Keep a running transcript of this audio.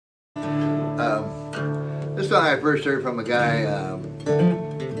song I first heard from a guy,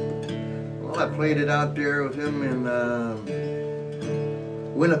 well, I played it out there with him in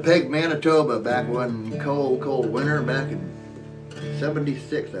Winnipeg, Manitoba, back one cold winter, back in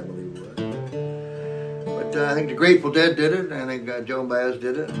 '76, I believe it was. But I think the Grateful Dead did it, I think Joan Baez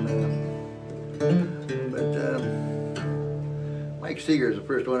did it, but Mike Seeger is the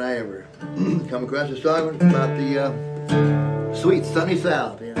first one I ever come across. A song about the sweet sunny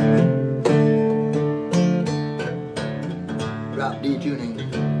South, you know. Drop D tuning.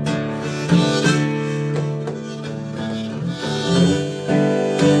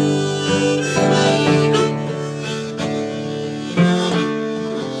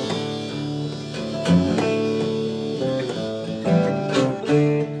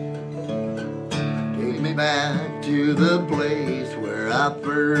 Take me back to the place where I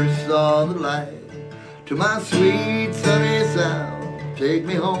first saw the light. To my sweet sunny South, take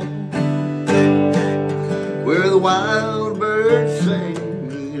me home, where the wild birds sing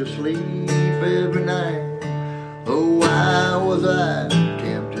me to sleep every night. Oh, why was I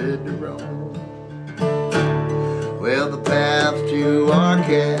tempted to roam? Well, the path to our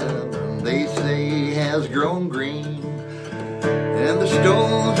cabin, they say, has grown green, and the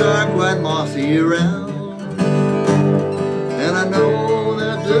stones are quite mossy around. And I know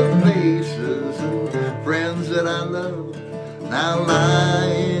that the faces and friends that I love now lie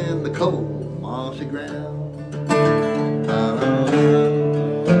in the cold mossy ground.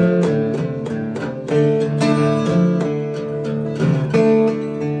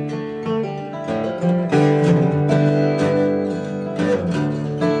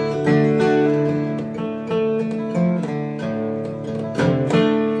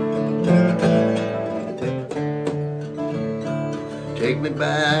 Take me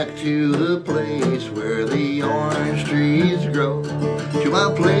back to the place where the orange trees grow, to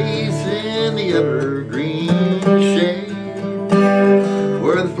my place in the evergreen shade,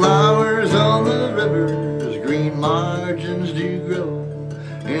 where the flowers on the river's green margins do grow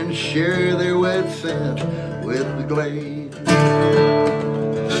and share their wet scent with the glade.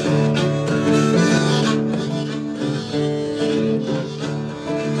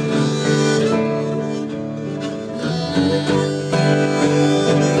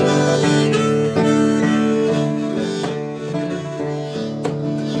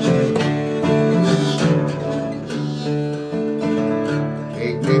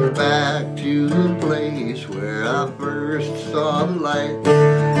 Back to the place where I first saw the light.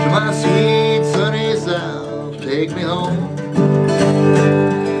 To my sweet sunny South, take me home,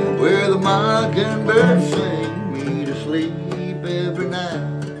 where the mockingbirds sing me to sleep every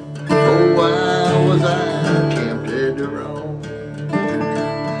night. Oh, why was I tempted to roam?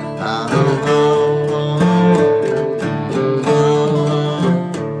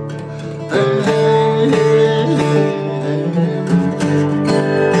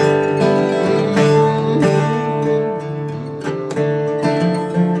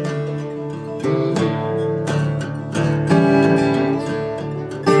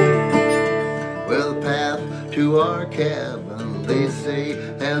 To our cabin, they say,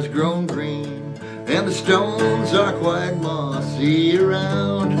 has grown green, and the stones are quite mossy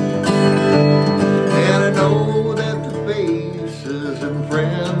around. And I know that the faces and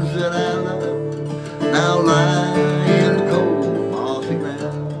friends that I love now lie in the cold mossy ground.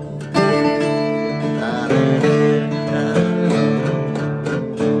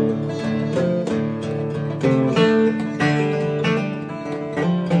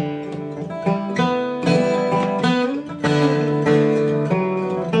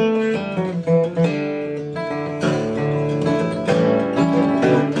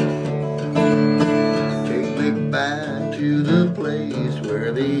 To the place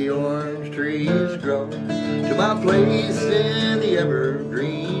where the orange trees grow, to my place in the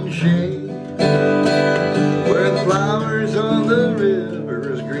evergreen shade, where the flowers on the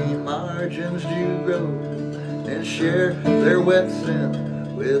river's green margins do grow and share their wet scent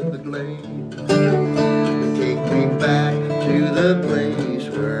with the glade. Take me back to the place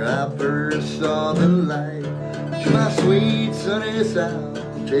where I first saw the light. To my sweet sunny South,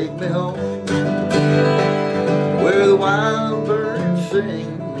 take me home, where the wild birds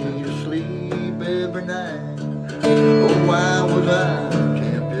sing me to sleep every night. Oh, why was I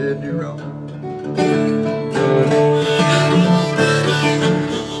tempted to roam?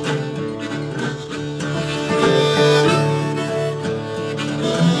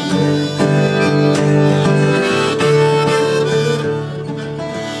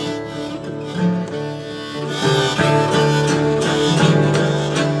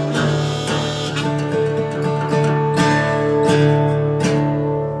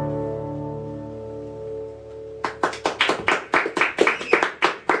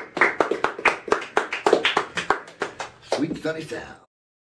 sweet sunny South.